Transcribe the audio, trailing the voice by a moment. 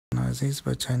عزیز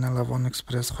به چینل اوان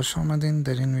اکسپرس خوش آمدین.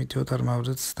 در این ویدیو در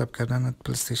مورد ستاپ کردن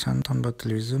پلیستیشن تان با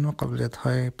تلویزیون و قابلیت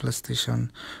های پلیستیشن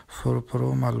 4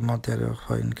 پرو معلومات دریافت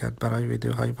خواهید کرد. برای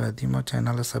ویدیوهای بعدی ما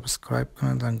چینل سابسکرایب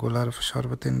کنید، زنگوله رو فشار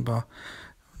بدین. با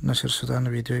نشر شدن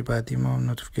ویدیوی بعدی ما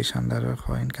نوتیفیکیشن دریافت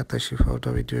خواهید کرد. تشریف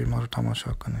آورده ویدیوی ما رو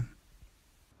تماشا کنید.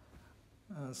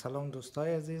 سلام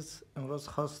دوستای عزیز، امروز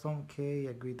خواستم که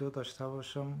یک ویدیو داشته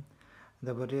باشم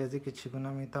درباره از اینکه چگونه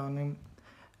میتونیم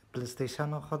پلیستیشن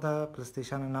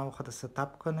نو خود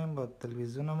ستاپ کنیم با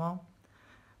تلویزیون ما،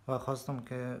 و خواستم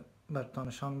که براتون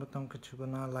نشان بدم که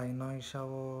چگونه لاینایش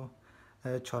و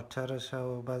چارجرش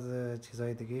و بعض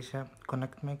چیزهای دیگهش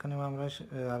کانکت میکنیم امروز.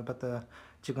 البته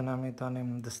چگونه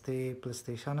میتونیم دسته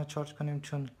پلیستیشن چارج کنیم،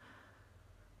 چون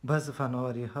بعض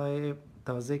فناوری های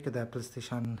تازه که در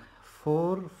پلیستیشن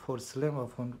 4 سلیم و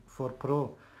 4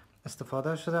 پرو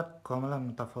استفاده شده کاملا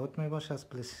متفاوت می باشه از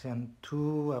پلیستیشن 2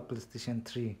 و پلیستیشن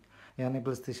 3، یعنی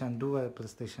پلیستیشن 2 و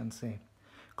پلیستیشن 3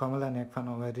 کاملا یک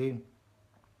فناوری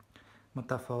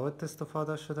متفاوت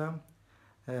استفاده شده،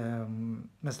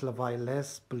 مثل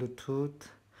وایرلس، بلوتوت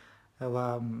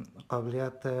و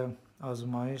قابلیت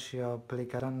آزمایش یا پلی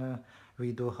کردن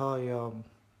ویدیوها یا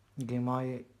گیم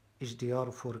های HDR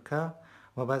و 4K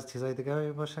و بعض چیزهای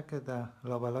دیگه باشه که در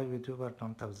لابلای ویدیو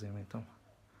براتون توضیح میدم.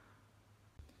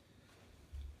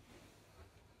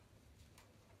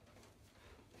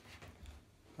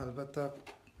 البته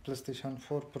پلیستیشن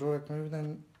 4 پرو که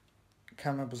میبینین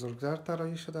کم بزرگتر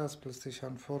طراحی شده از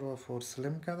پلیستیشن 4 و 4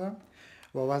 سلیم کرده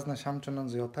و وزنش همچنان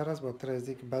زیادتر است، با خاطر از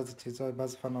اینکه بعضی چیزهای،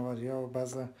 بعضی فناوری‌ها و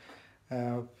بعضی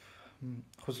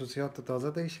خصوصیات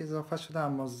تازه دیش اضافه شده،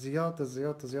 اما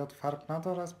زیاد فرق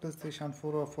نداره از پلیستیشن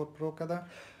 4 و 4 پرو کرده.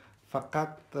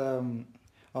 فقط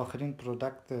آخرین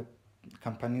پروداکت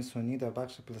کمپانی سونی در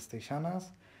بخش پلیستیشن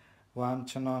است و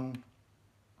همچنان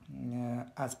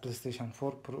از پلیستیشن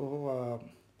 4 پرو و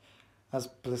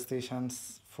از پلیستیشن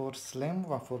 4 سلیم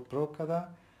و 4 پرو کرده،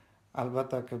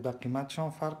 البته که در قیمتشان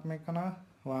فرق میکنه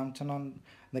و همچنان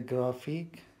در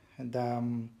گرافیک، در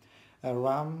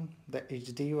رام، در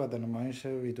HD و در نمایش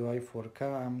ویدیوهای 4K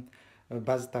هم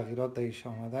بعض تغییرات درش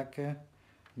آمده که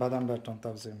بعدا براتون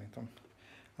توضیح میدم.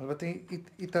 البته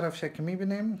این طرف که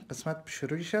میبینیم قسمت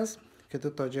شروعش است که دو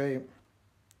تا جای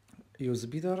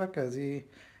USB داره که از این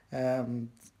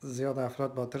زیاد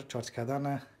افراد با چارج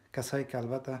کردن، کسایی که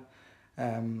البته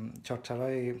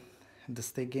چارجرهای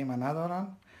دسته گیم ندارن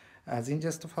از اینجا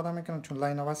استفاده میکنن، چون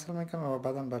لاین وصل میکنن و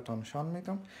بعدا براتون نشان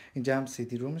میدم. اینجا هم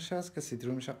CD رومش است که CD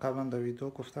رومش قبلا در ویدیو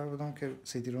گفته بودم که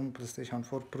CD روم پلیستیشن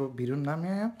 4 پرو بیرون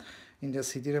نمیاد. اینجا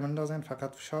CD رو مندازین،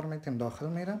 فقط فشار میتیم داخل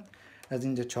میره، از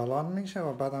اینجا چالان میشه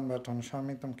و بعدا براتون نشان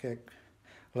میدم که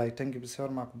لایتنگ بسیار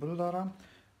مقبول داره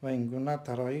و این گونه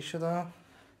طراحی شده.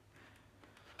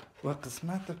 و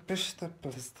قسمت پشت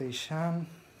پلیستیشن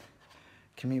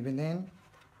که میبینین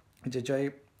اینجا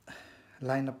جای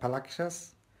لاین پلکش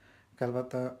است که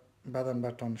البته بعدا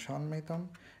براتون نشان میدم.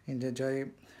 اینجا جای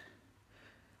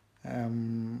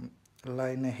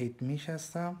لاین هیت میش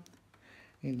است،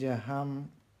 اینجا هم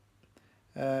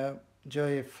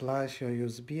جای فلش یا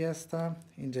USB است،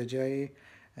 اینجا جای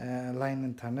لاین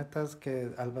اینترنت است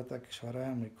که البته کشورهای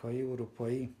امریکایی و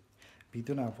اروپایی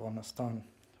بدون افغانستان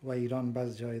و ایران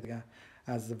بعض جای دیگه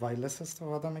از وایرلس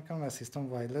استفاده میکنن، از سیستم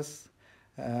وایرلس،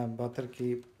 با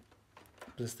که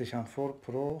پلیستیشن 4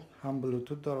 پرو هم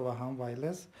بلوتوت داره و هم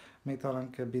وایرلس،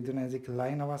 میتونن که بدون از اینکه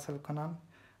لاین وصل کنن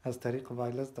از طریق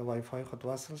وایرلس در وای فای خود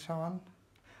وصل شون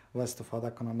و استفاده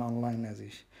کنن آنلاین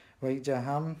ازش. و اینجا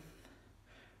هم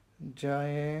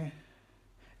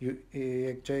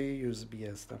یک جای USB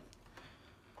است.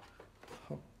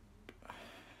 خب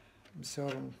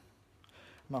بسیار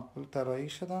مقبول طراحی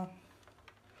شده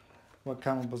و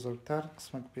کم بزرگتر،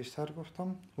 قسمت پیشتر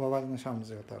گفتم، و وزنش هم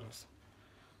زیادتر است.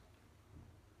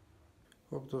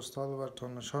 خب دوستان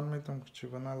براتون نشان میدم که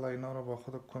چگونه لاینا رو با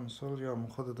خود کنسول یا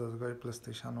خود دستگاه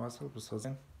پلیستیشن وصل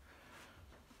بسازیم.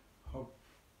 خب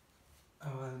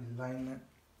اول لاین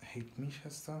هیت میش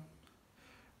هست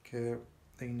که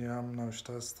اینجا هم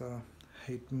نوشته است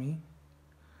هیت می،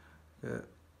 که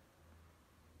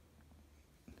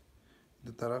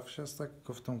دو طرفش هست که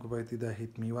گفتم که باید دیده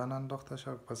هیت می ون انداخته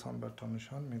شد، پس هم براتون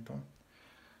نشان میدم.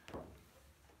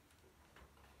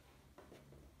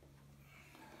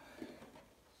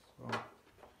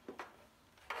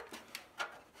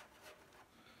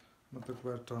 مطلق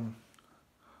براتون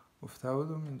گفته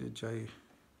بودم اینجا جای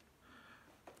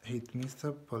هیت میست،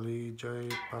 پلی جای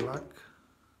پلک،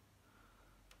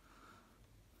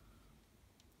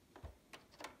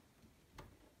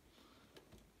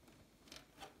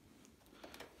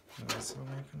 وصل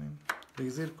میکنیم. دیگه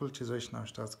زیر کل چیزایش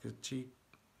نوشته است که چی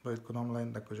باید کدام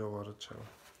لاین در کجا وارد شود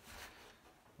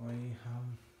و این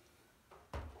هم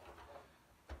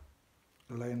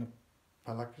لاین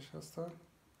پلکش هست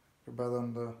که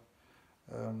بعدم در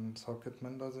ساکت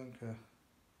مندازین که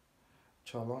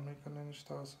چالان میکنینش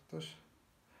توسطش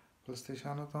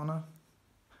پلیستیشنتانه.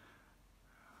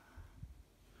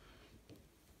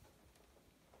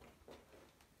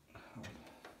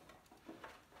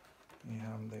 این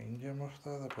هم در اینجا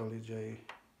مخته در بالی جای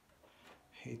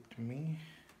هیت می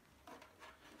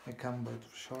یکم باید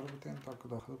فشار بدین تا که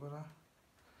داخل بره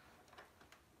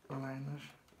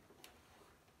لاینش.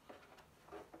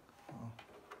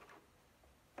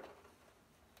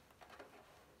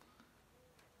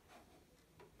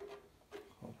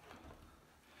 خب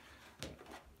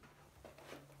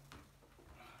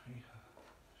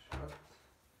شد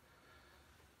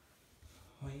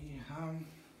و این هم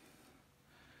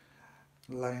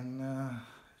لاین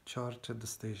چارج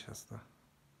دستیش هسته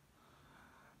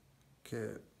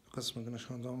که قسم که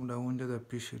نشان دارم در اونجا در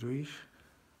پیش رویش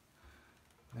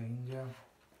در اینجا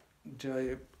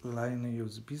جای لاین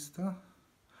USB است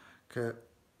که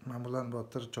معمولا با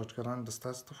تر چارج کردن دسته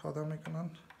استفاده میکنن.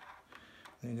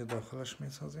 اینجا داخلش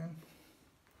میسازیم.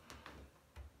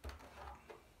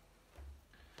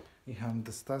 این هم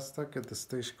دسته است که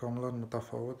دستهش کاملا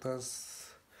متفاوت از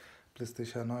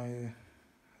پلیستیشن های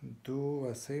 2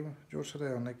 و 3 جور شده،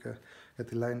 یعنی که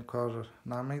اتی لاین کار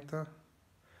نمیده.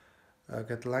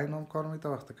 اگر لاین هم کار میده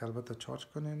وقتی که البته چارج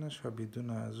کنینش و بدون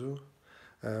از او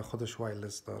خودش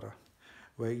وایرلس داره.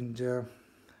 و اینجا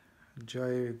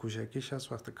جای گوشکیش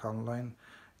هست وقتی که آنلاین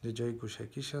جای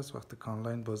گوشکیش هست وقتی که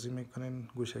آنلاین بازی میکنین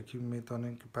گوشکی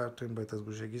میتونین که پرتین باید از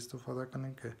گوشکی استفاده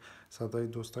کنین که صدای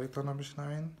دوستایتان رو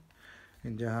بشنوین.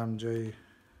 اینجا هم جای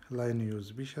لاین یو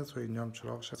اس بیش هست و اینجا هم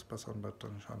چراغش هست، پس آن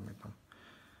براتون نشان میدم.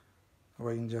 و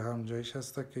اینجا هم جایش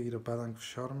هست که ایره بعدن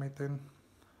فشار میتین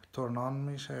تورن آن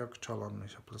میشه یا که چالان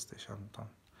میشه پلیستیشن تان.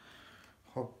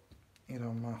 خب ایره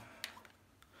ما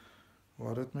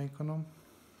وارد میکنم.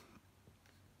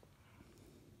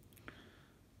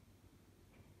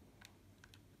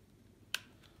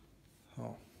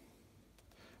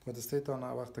 و دسته تان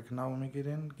وقتی که نو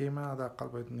میگیرین گیم حداقل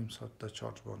باید نیم ساعت در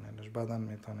چارج بانینش، بعدا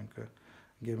میتونین که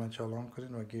گیم چالان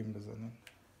کنین و گیم بزنین.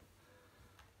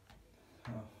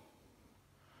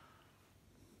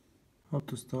 خب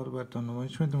دوستا رو براتون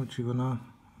نمایش میدم چگونه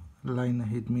لاین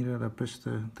هید میره را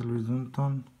پشت تلویزیون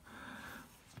تان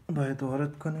باید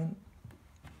وارد کنین.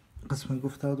 قسم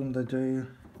گفته بودم در جای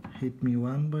هید می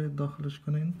وان باید داخلش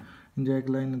کنین. اینجا یک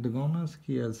لاین دگان است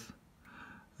که از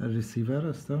ریسیور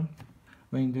است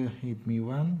و اینجا هید می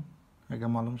وان اگر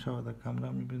معلوم شود در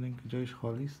کامرا میبینین که جایش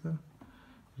خالی است.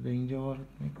 در اینجا وارد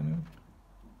میکنیم.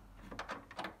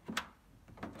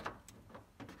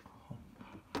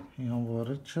 این هم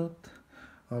وارد شد.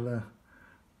 حالا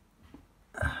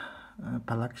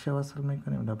پلکش وصل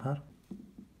میکنیم در پر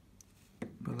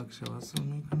پلکش وصل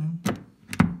میکنیم.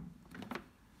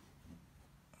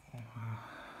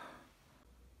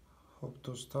 خب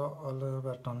دوستا حالا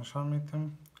براتون نشان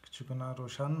میدم که چگونه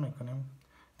روشن میکنیم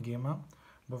گیم.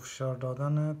 با فشار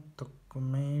دادن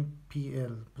دکمه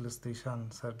PL پلیستیشن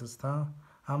سر دسته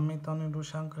هم میتونین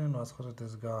روشن کنین و از خود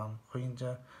دستگاه هم. خب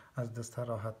اینجا از دسته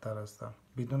راحت تر است.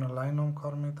 بدون لاین هم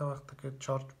کار میته وقتی که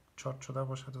چارج شده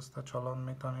باشه دسته چالان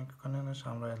میتونین که کنینش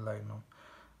همراه لاین هم.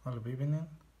 حالا ببینین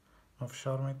ما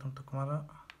فشار میتونم دکمه را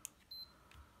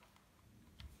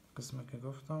قسمی که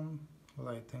گفتم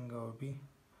لایتینگ آبی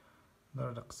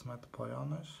در قسمت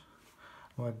پایانش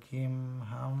و گیم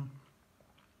هم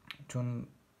چون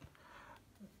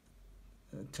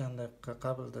چند دقیقه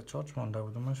قبل در چارج مانده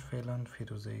بودمش فعلا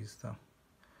فیروزه است.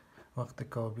 وقتی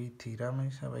که آبی تیره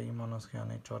میشه و این معنی است که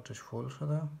یعنی چارجش فول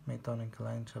شده میتونین که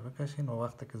لاین چه بکشین و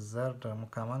وقتی که زرد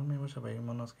مکمل میباشه به این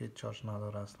معنی است که چارج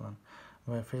نداره اصلا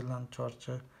و فعلا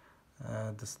چارج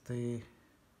دسته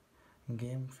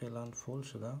گیم فعلا فول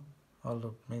شده.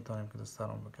 حالا میتونیم که دسته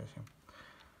رو بکشیم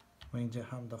و اینجا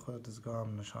هم در خود دستگاه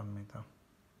هم نشان میدم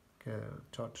که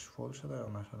چارجش فول شده یا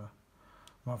نشده.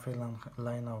 ما فعلا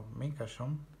لاین رو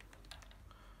میکشم.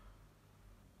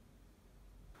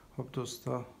 خب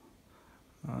دوستا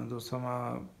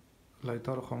ما لایت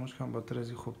ها رو خاموش کنم با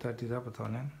ترزی خوب تر دیده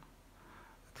بتانین.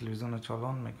 تلویزیون رو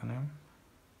چالان میکنیم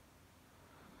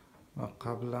و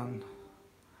قبلا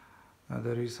در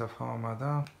روی صفحه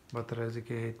آمده با ترزی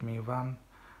که هیت میوان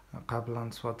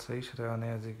قبلا سوات صحیح شده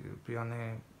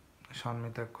یعنی نشان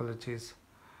میده کل چیز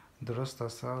درست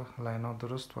است، لاین ها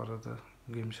درست وارد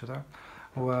گیم شده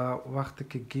و وقتی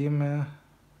که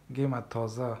گیم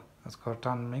تازه از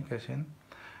کارتان میکشین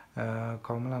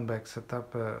کاملا به یک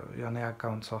ستاپ یعنی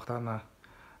اکاونت ساختن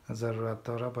ضرورت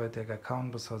داره. باید یک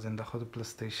اکاونت بسازین در خود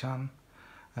پلیستیشن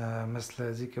مثل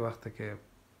ازی که وقتی که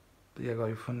یک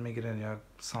آیفون میگیرین یا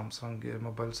سامسونگ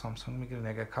موبایل سامسونگ میگیرین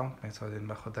یک اکانت میسازین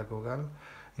به خود گوگل،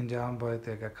 اینجا هم باید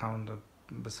یک اکانت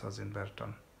بسازین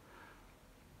برتون.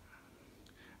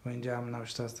 و اینجا هم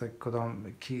نوشته است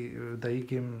کدام کی در این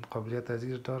گیم قابلیت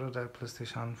پذیر داره در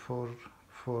پلیستیشن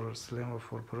 4 سلیم و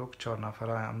 4 پرو 4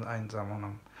 نفره هم این زمان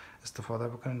هم استفاده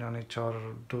بکنین. یعنی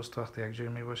 4 دوست وقتی یک جای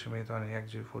می باشه میتونین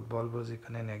یک جای فوتبال بازی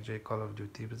کنین، یک جای کال آف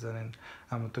دیوتی بزنین،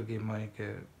 همون تو گیم هایی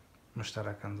که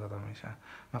مشترکاً زده میشه.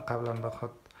 من قبلا به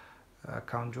خود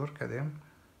اکانت جور کردیم،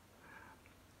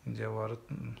 اینجا وارد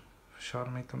فشار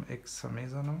میتونم اکس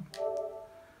میزنم،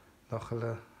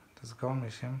 داخل دستگاه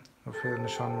میشیم و فعل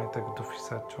نشان میده که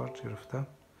 2% چارج گرفته.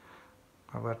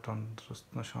 براتون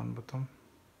درست نشان بدم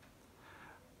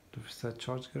 2%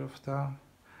 چارج گرفته.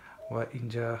 و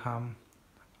اینجا هم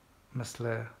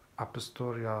مثل اپ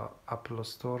استور یا اپل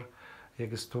استور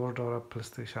یک استور داره،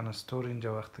 پلیستیشن استور.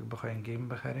 اینجا وقتی بخواین گیم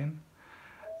بخرین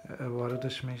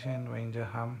واردش میشین و اینجا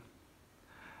هم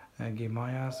گیم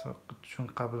های هست. چون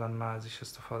قبلا من ازش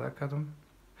استفاده کردم،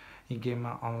 این گیم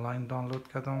آنلاین دانلود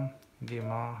کردم، گیم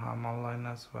ها هم آنلاین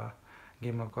است. و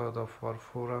گیم گاد آف وار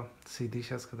 4 سی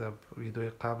دیش است که در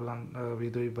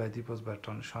ویدئوی بعدی باز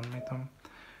براتون نشان میدم.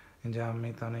 اینجا هم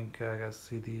میتونین که اگر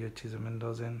سی دی یا چیز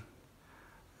مندازین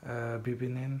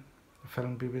ببینین،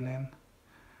 فیلم ببینین.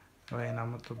 و این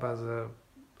هم تو بعض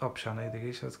آپشن های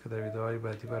دیگه است که در ویدئوهای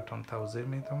بعدی براتون توضیح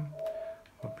میدم.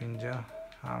 و اینجا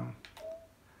هم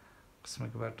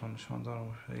قسمی که براتون نشان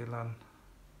دارم فعلا،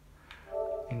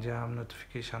 اینجا هم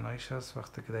نوتیفیکیشن هایش هست.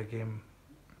 وقتی که در گیم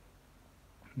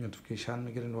نوتیفیکیشن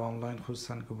میگیرین و آنلاین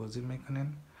خصوصا که بازی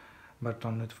میکنین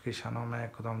براتون نوتیفیکیشن ها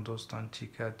میاد کدام دوستان چی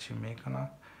کرد چی میکنه.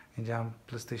 اینجا هم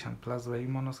پلیستیشن پلاس و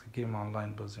ایمان است که گیم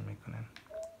آنلاین بازی میکنین.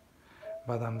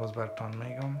 بعدا باز براتون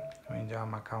میگم. و اینجا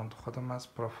هم اکانت خودم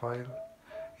است، پروفایل.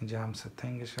 اینجا هم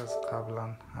ستینگش هست، قبلا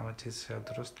همه چیزش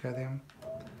درست کردیم.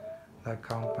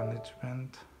 اکانت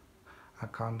منیجمنت،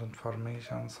 اکانت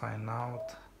انفورمیشن، ساین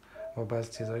اوت و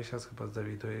بعض چیزایش هست که باز در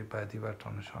ویدئوی بعدی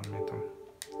براتون نشان میدم.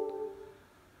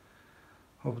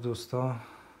 خب دوستا،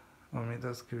 امید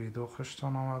است که ویدیو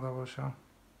خوشتون آمده باشه.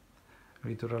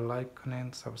 ویدیو رو لایک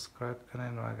کنین، سابسکرایب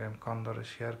کنین و اگر امکان داره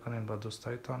شیر کنین با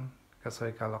دوستایتان.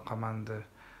 کسایی که علاقمند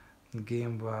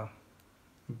گیم و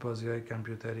بازی های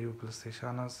کامپیوتری و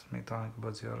پلیستیشن است میتونن که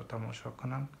بازی ها رو تماشا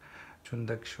کنن. چون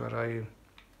در کشورهای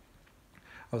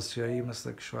آسیایی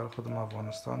مثل کشور خودم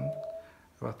افغانستان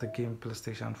وقتی گیم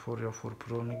پلیستیشن 4 یا 4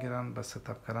 پرو میگیرن به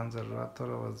ستاپ کردن ضرورت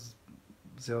داره و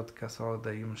زیاد کسا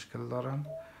در این مشکل دارن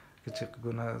که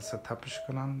چگونه ستاپش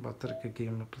کنن. با که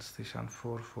گیم پلیستیشن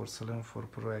 4 سلیم 4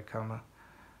 پرو یکم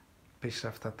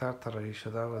پیشرفته تر طراحی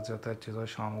شده و زیادتر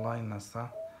چیزاش آنلاین هسته،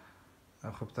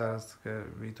 خوبتر است که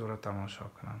ویدیو رو تماشا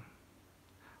کنن.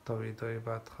 تا ویدیوی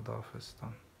بعد،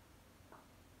 خداحافظتان.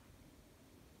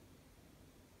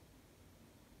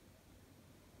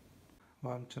 و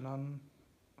همچنان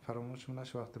فراموش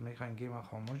نشه وقتی میخواین گیم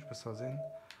خاموش بسازین،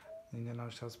 اینجا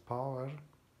نوشته از پاور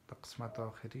در قسمت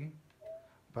آخری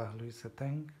پهلوی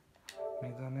ستینگ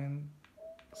میزنین.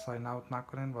 ساین اوت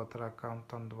نکنین، با تر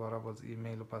اکانتان دوباره باز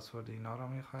ایمیل و پسورد اینا رو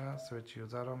میخواه. سویچ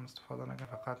یوزر رو استفاده نکنین،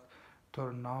 فقط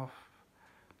تورن آف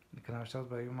که نوشته است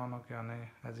به این معنی که یعنی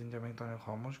از اینجا میتونین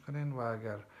خاموش کنین. و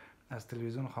اگر از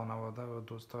تلویزیون خانواده و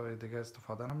دوستای دیگه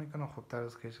استفاده نمیکنن، خوبتر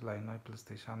است که هیچ لاین های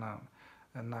پلیستیشن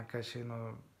نکشین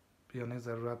و یعنی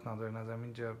ضرورت ندارین. از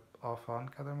اینجا آف آن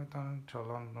کرده میتونین،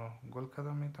 چالان رو گل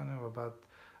کرده میتونین و بعد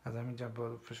از اینجا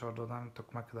با فشار دادن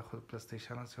تکمه که در خود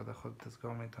پلیستیشن است یا در خود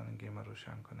دستگاه میتونین گیم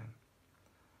روشن کنین.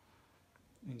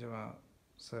 اینجا ما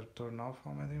سر تورن آف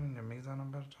آمدیم، اینجا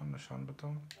میزنم براتون نشان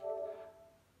بدم،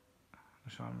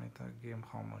 نشان میده گیم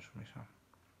خاموش میشه.